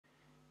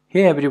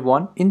Hey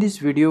everyone, in this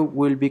video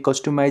we'll be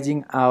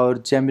customizing our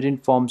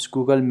Xamarin Forms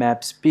Google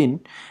Maps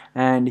pin,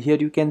 and here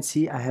you can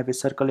see I have a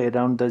circle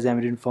around the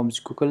Xamarin Forms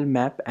Google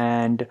Map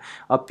and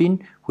a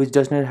pin which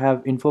does not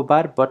have info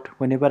bar, but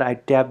whenever I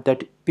tap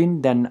that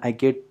pin then I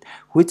get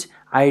which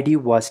ID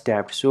was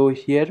tapped. So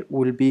here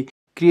we'll be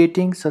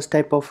creating such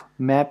type of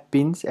map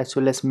pins as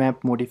well as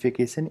map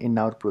modification in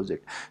our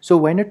project. So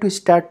why not to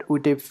start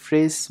with a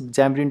fresh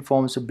Xamarin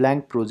Forms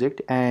blank project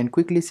and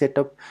quickly set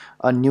up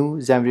a new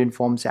Xamarin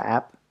Forms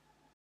app.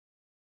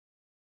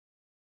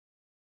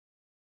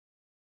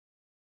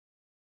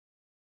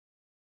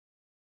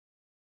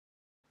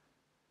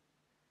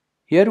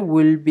 Here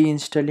we'll be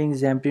installing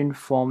Xamarin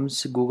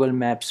Forms Google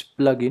Maps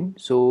plugin.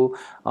 So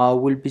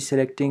we'll be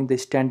selecting the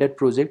standard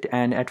project,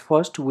 and at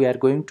first we are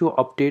going to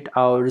update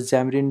our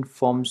Xamarin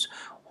Forms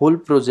whole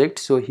project.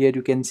 So here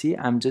you can see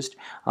I'm just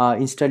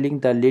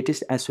installing the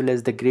latest as well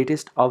as the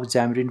greatest of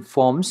Xamarin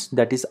Forms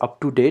that is up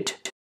to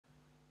date.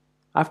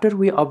 After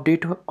we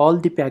update all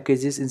the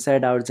packages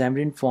inside our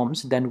Xamarin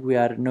Forms, then we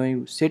are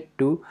now set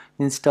to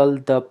install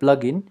the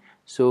plugin.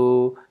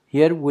 So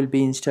here we'll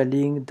be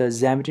installing the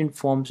Xamarin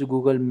Forms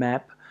Google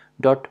Map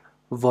dot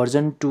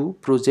version 2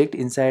 project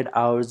inside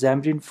our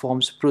Xamarin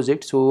Forms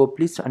project. So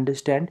please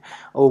understand,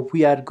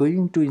 we are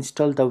going to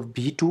install the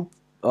V2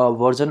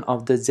 version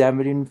of the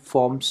Xamarin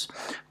Forms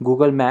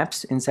Google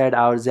Maps inside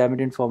our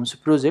Xamarin Forms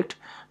project.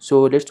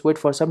 So let's wait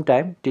for some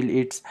time till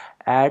it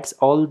adds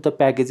all the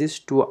packages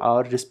to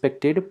our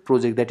respected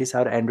project, that is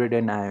our Android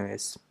and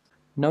iOS.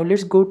 Now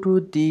let's go to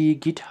the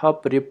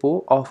GitHub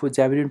repo of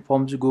Xamarin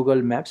Forms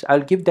Google Maps.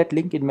 I'll give that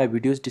link in my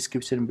video's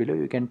description below.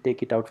 You can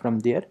take it out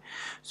from there.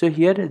 So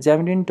here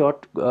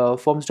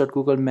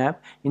Xamarin.forms.google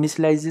map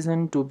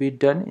initialization to be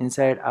done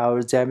inside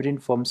our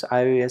Xamarin Forms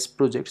iOS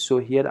project. So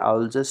here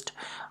I'll just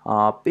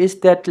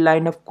paste that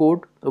line of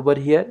code over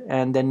here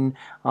and then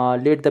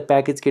let the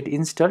package get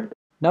installed.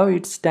 Now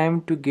it's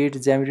time to get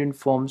Xamarin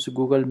Forms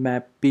Google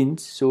Map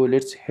pins. So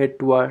let's head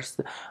towards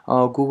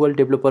Google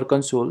Developer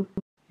Console.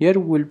 Here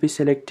we'll be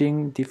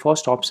selecting the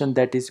first option,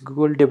 that is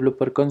Google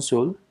Developer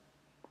Console.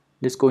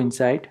 Let's go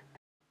inside.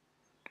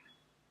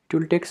 It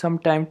will take some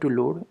time to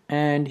load,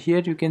 and here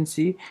you can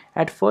see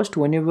at first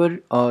whenever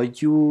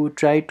you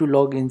try to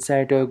log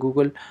inside a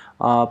Google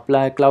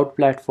cloud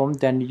platform,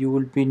 then you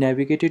will be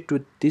navigated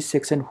to this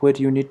section where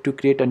you need to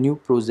create a new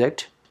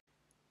project.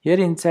 Here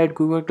inside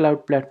Google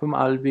Cloud Platform,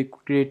 I'll be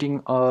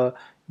creating a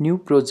new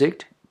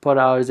project for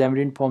our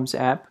Xamarin Forms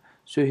app.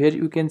 So here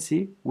you can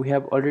see we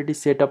have already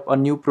set up a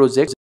new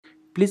project.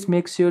 Please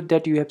make sure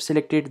that you have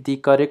selected the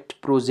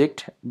correct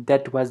project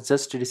that was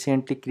just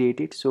recently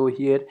created. So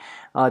here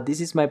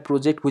this is my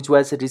project which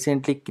was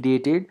recently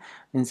created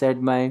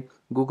inside my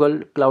Google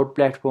Cloud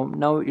Platform.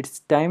 Now it's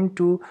time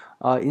to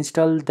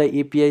install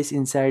the APIs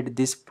inside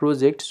this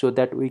project so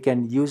that we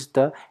can use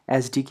the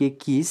SDK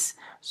keys.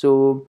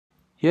 So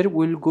here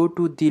we'll go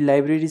to the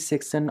library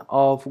section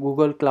of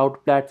Google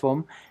Cloud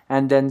Platform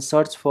and then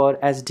search for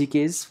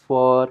SDKs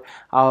for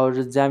our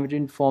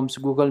Xamarin Forms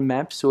Google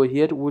Maps. So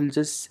here we'll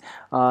just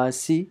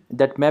see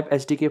that Map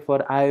SDK for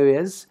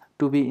iOS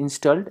to be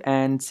installed,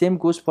 and same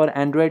goes for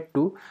Android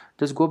too.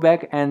 Just go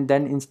back and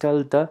then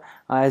install the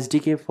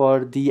SDK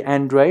for the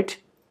Android.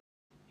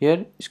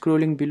 Here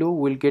scrolling below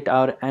we'll get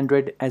our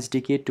Android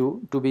SDK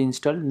to be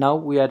installed. Now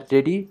we are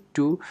ready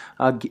to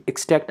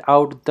extract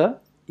out the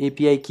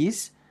API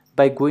keys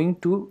by going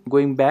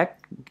back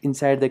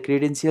inside the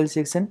credential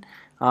section.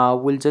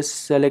 We'll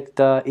just select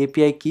the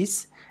API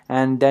keys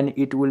and then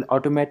it will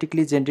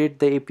automatically generate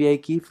the API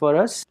key for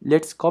us.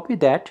 Let's copy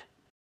that.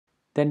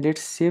 Then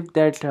let's save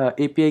that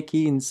API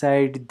key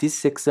inside this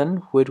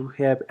section where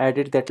we have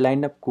added that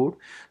line of code.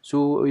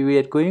 So we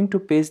are going to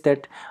paste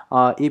that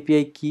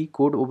API key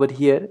code over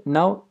here.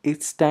 Now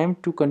it's time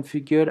to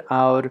configure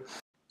our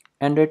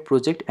Android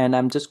project, and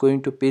I'm just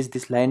going to paste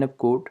this line of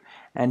code,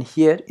 and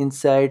here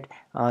inside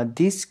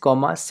this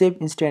comma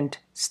save instant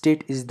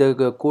state is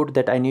the code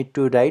that I need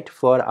to write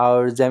for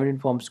our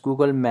Xamarin Forms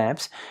Google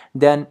Maps.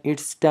 Then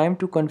it's time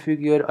to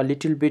configure a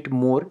little bit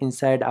more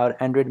inside our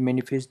Android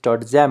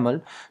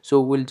manifest.xaml. So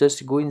we'll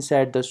just go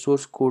inside the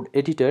source code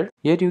editor.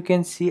 Here you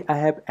can see I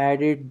have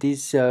added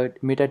this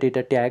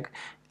metadata tag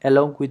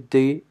along with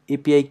the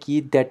API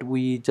key that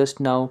we just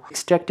now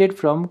extracted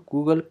from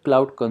Google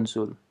Cloud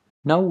Console.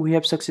 Now we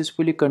have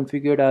successfully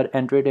configured our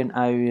Android and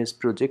iOS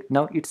project.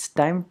 Now it's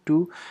time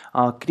to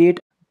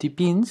create the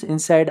pins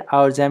inside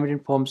our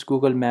Xamarin Forms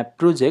Google Map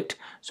project.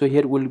 So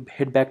here we'll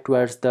head back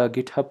towards the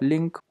GitHub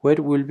link where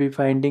we'll be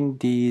finding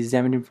the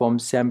Xamarin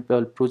Forms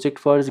sample project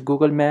for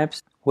Google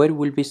Maps, where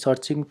we'll be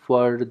searching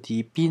for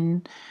the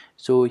pin.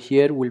 So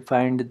here we'll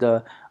find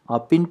the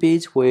pin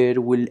page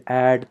where we'll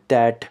add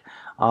that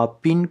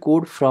pin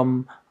code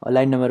from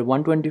line number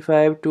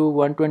 125 to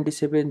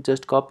 127.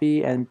 Just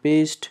copy and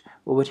paste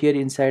over here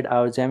inside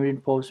our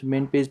Xamarin Forms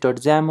main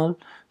page.xaml.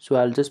 So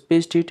I'll just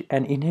paste it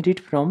and inherit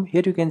from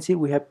here. You can see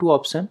we have two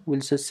options.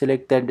 We'll just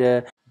select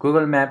that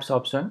Google Maps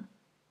option.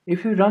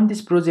 If you run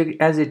this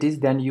project as it is,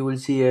 then you will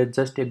see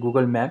just a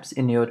Google Maps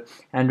in your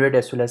Android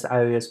as well as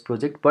iOS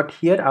project. But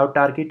here our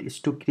target is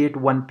to create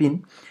one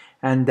pin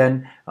and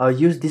then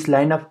use this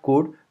line of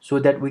code so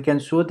that we can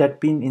show that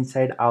pin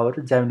inside our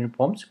Xamarin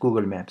Forms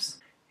Google Maps.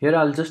 Here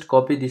I'll just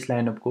copy this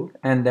line of code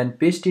and then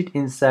paste it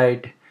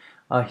inside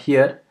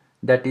here.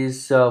 That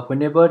is,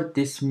 whenever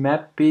this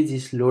map page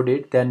is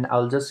loaded, then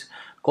I'll just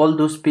call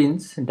those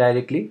pins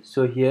directly.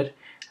 So here,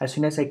 as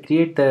soon as I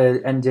create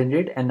the and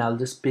generate, and I'll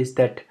just paste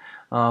that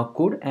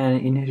code and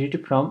inherit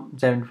it from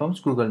Xamarin Forms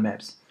Google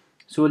Maps.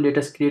 So let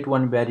us create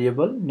one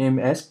variable name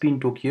as pin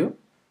Tokyo.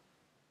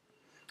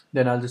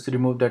 Then I'll just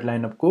remove that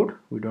line of code.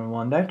 We don't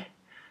want that.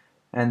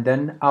 And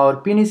then our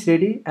pin is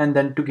ready, and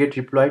then to get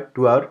deployed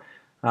to our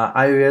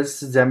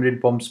iOS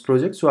Xamarin Forms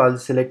project. So I'll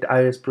select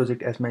iOS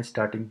project as my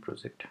starting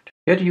project.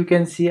 Here you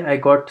can see I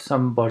got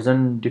some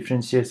version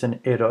differentiation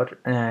error,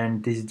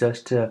 and this is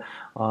just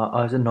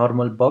as a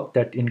normal bug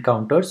that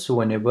encounters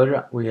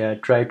whenever we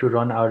try to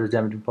run our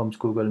Xamarin Forms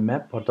Google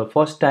Map for the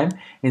first time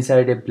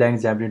inside a blank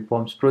Xamarin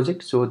Forms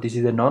project. So this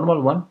is a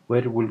normal one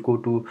where we'll go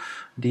to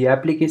the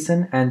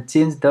application and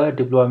change the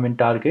deployment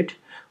target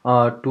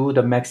to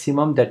the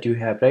maximum that you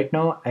have. Right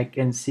now I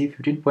can see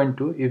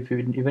 15.2.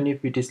 Even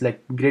if it is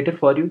like greater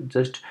for you,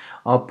 just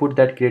put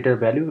that greater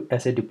value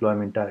as a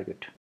deployment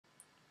target.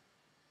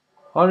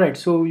 Alright,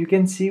 so you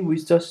can see we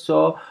just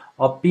saw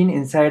a pin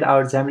inside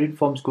our Xamarin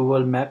Forms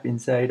Google Map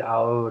inside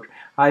our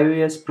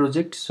iOS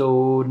project.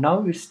 So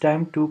now it's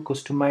time to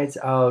customize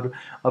our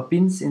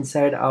pins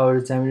inside our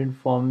Xamarin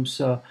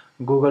Forms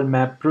Google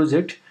Map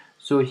project.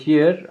 So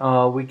here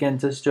we can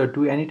just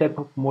do any type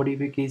of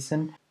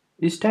modification.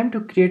 It's time to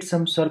create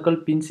some circle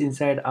pins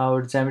inside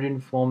our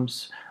Xamarin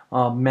Forms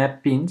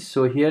map pins.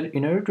 So here,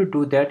 in order to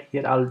do that,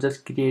 here I'll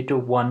just create a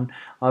one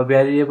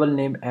variable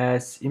name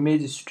as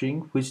image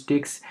string, which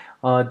takes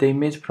the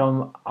image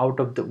from out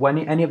of the one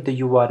any of the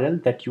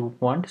URL that you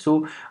want.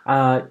 So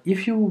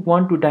if you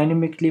want to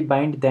dynamically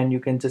bind, then you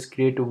can just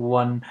create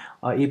one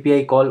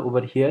API call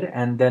over here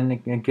and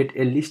then get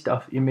a list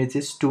of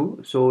images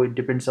too. So it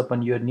depends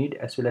upon your need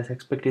as well as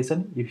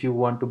expectation if you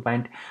want to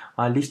bind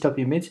a list of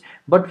image.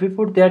 But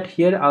before that,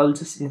 here I'll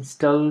just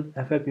install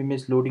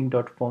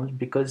ffimage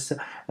because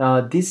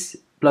this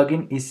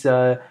plugin is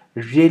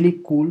really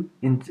cool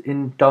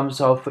in terms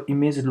of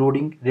image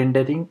loading,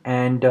 rendering,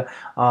 and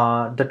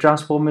the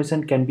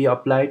transformation can be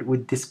applied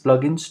with these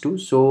plugins too.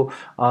 So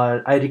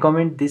I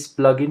recommend this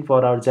plugin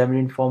for our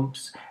Xamarin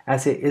Forms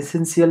as a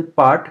essential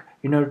part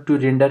in order to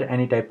render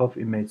any type of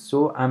image.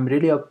 So I'm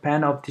really a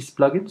fan of this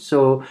plugin,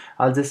 so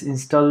I'll just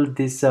install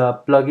this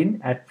plugin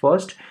at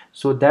first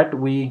so that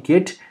we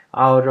get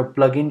our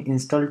plugin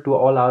installed to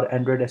all our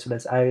Android as well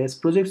as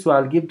iOS projects. So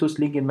I'll give those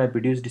link in my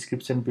video's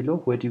description below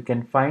where you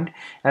can find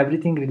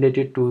everything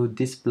related to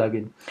this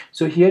plugin.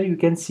 So here you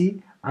can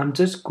see I'm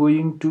just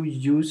going to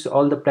use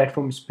all the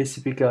platform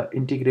specific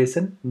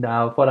integration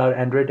now for our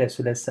Android as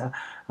well as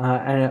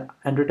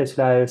Android as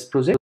well as iOS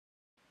project.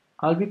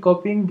 I'll be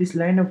copying this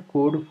line of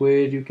code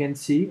where you can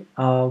see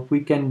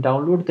we can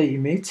download the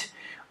image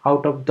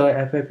out of the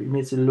FF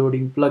image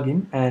loading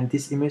plugin, and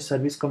this image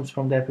service comes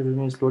from the FF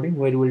image loading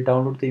where you will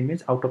download the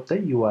image out of the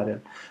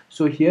URL.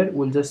 So here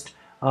we'll just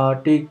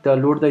load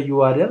the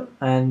URL,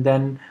 and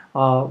then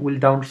we'll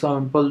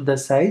downsample the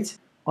size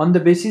on the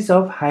basis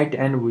of height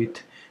and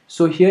width.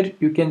 So here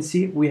you can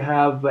see we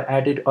have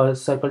added a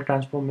circle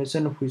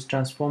transformation which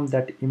transforms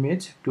that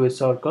image to a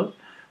circle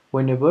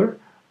whenever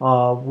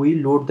we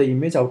load the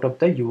image out of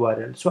the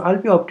URL. So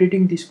I'll be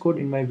updating this code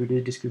in my video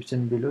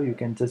description below. You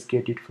can just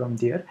get it from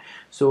there.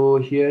 So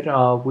here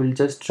we'll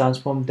just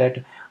transform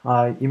that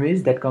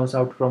image that comes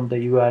out from the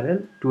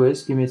URL to a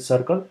image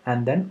circle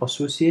and then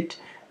associate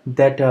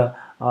that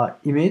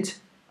image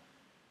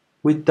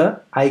with the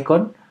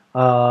icon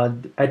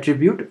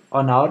attribute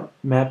on our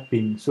map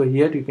pin. So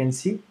here you can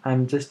see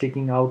I'm just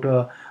taking out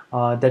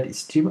that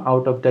stream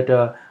out of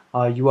that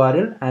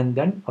URL and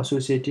then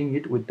associating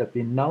it with the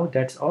pin. Now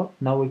that's all.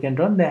 Now we can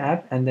run the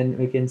app and then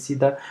we can see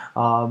the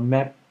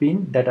map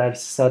pin that are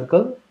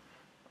circle.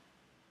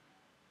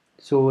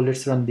 So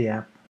let's run the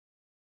app.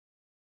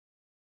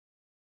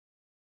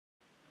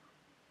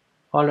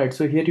 Alright,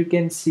 so here you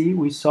can see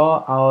we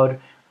saw our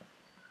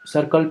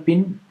circle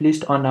pin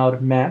placed on our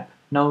map.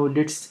 Now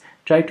let's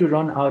try to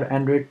run our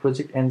Android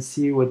project and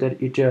see whether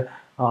it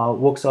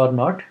works or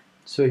not.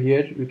 So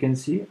here you can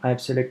see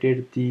I've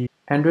selected the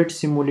Android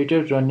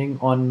simulator running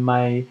on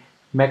my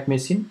Mac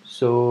machine.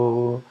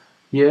 So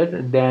here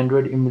the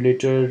Android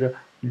emulator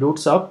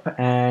loads up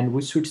and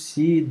we should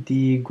see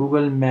the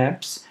Google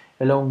Maps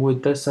along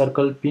with the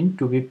circle pin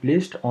to be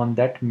placed on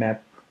that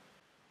map.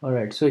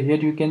 Alright, so here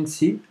you can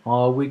see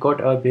we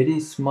got a very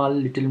small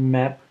little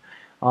map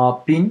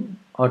pin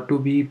to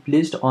be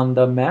placed on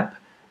the map,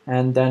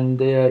 and then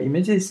the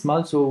image is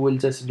small, so we'll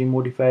just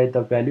remodify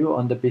the value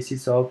on the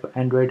basis of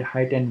Android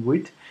height and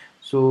width.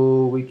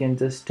 So we can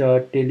just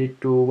tell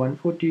it to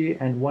 140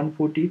 and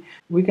 140.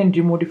 We can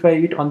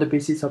remodify it on the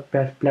basis of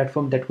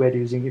platform that we're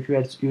using. If you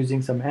are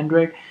using some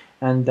Android,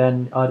 and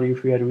then or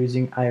if you are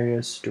using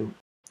iOS too.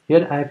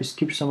 Here I have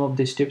skipped some of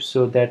the steps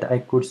so that I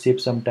could save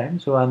some time.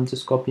 So I'm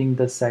just copying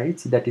the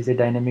size, that is a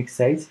dynamic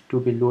size, to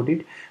be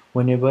loaded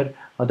whenever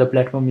the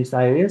platform is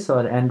iOS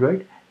or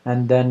Android.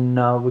 And then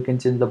we can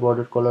change the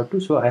border color too.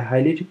 So I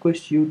highly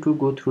request you to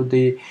go through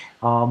the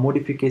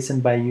modification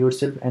by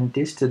yourself and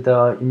test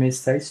the image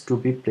size to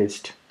be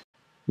placed.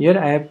 Here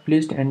I have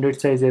placed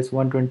Android size as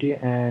 120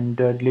 and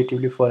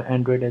relatively for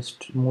Android as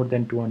more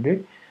than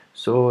 200.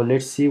 So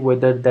let's see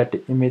whether that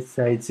image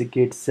size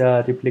gets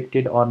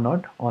reflected or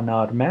not on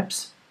our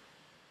maps.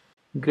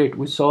 Great,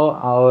 we saw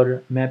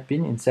our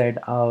mapping inside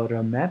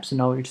our maps.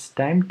 Now it's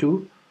time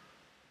to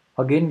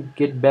again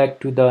get back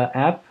to the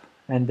app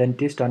and then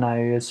test on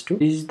iOS too.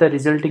 This is the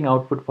resulting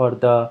output for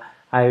the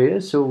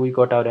iOS. So we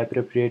got our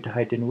appropriate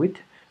height and width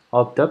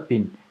of the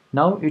pin.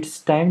 Now it's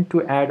time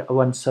to add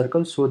one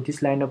circle. So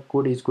this line of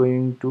code is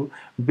going to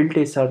build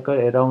a circle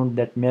around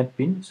that map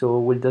pin. So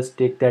we'll just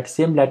take that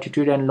same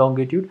latitude and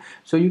longitude.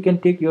 So you can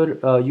take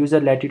your user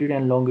latitude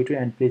and longitude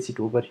and place it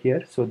over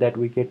here so that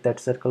we get that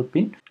circle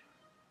pin.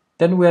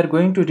 Then we are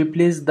going to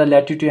replace the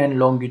latitude and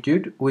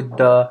longitude with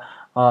the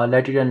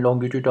latitude and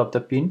longitude of the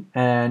pin,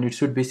 and it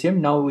should be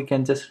same. Now we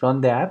can just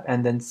run the app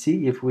and then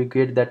see if we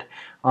get that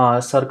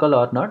circle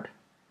or not.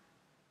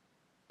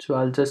 So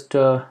I'll just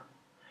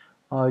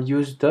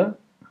use the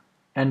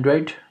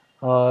Android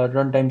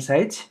runtime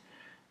size.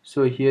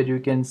 So here you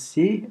can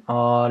see,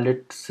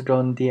 let's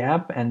run the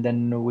app and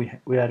then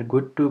we are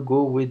good to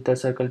go with the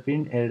circle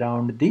pin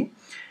around the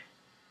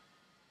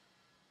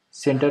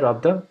center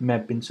of the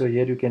map pin. So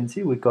here you can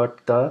see we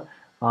got the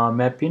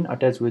map pin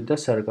attached with the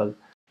circle.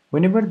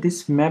 Whenever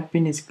this map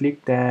pin is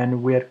clicked,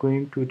 then we are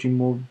going to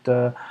remove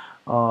the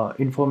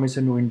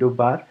information window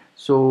bar.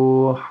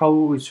 So how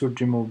we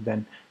should remove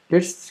then?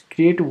 Let's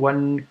create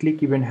one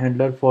click event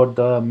handler for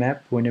the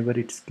map whenever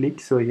it's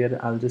clicked. So here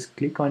I'll just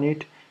click on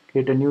it,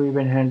 create a new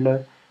event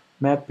handler,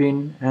 map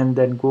pin, and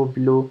then go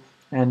below,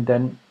 and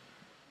then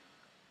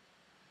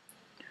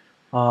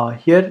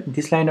here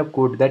this line of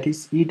code, that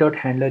is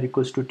e.handler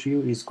equals to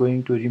true, is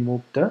going to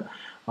remove the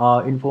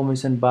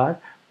information bar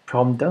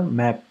from the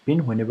map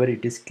pin whenever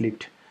it is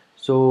clicked.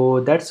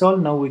 So that's all.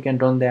 Now we can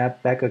run the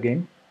app back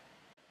again.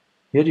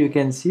 Here you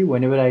can see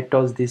whenever I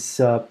toss this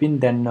pin,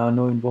 then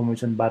no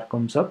information bar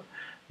comes up.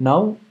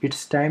 Now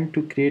it's time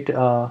to create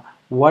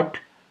what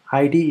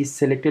ID is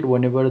selected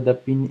whenever the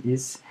pin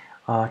is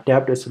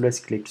tapped as well as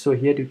clicked. So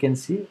here you can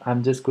see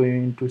I'm just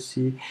going to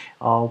see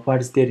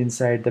what's there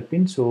inside the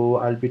pin. So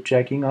I'll be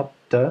tracking up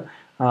the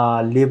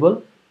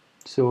label.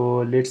 So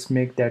let's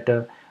make that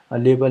a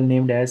label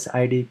named as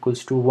id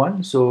equals to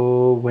 1.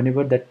 So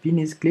whenever that pin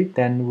is clicked,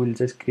 then we'll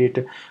just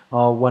create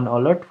one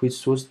alert which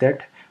shows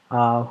that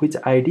which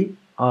id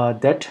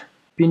that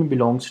pin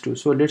belongs to.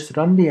 So let's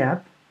run the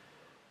app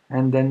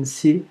and then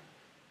see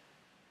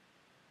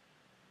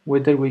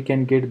whether we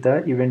can get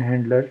the event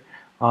handler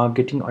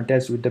getting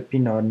attached with the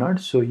pin or not.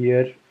 So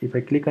here if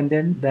I click on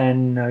them,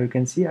 then you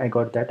can see I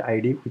got that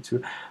ID which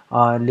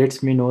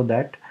lets me know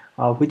that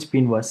which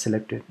pin was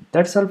selected.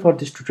 That's all for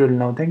this tutorial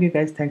now. Thank you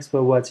guys, thanks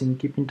for watching.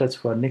 Keep in touch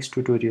for next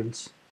tutorials.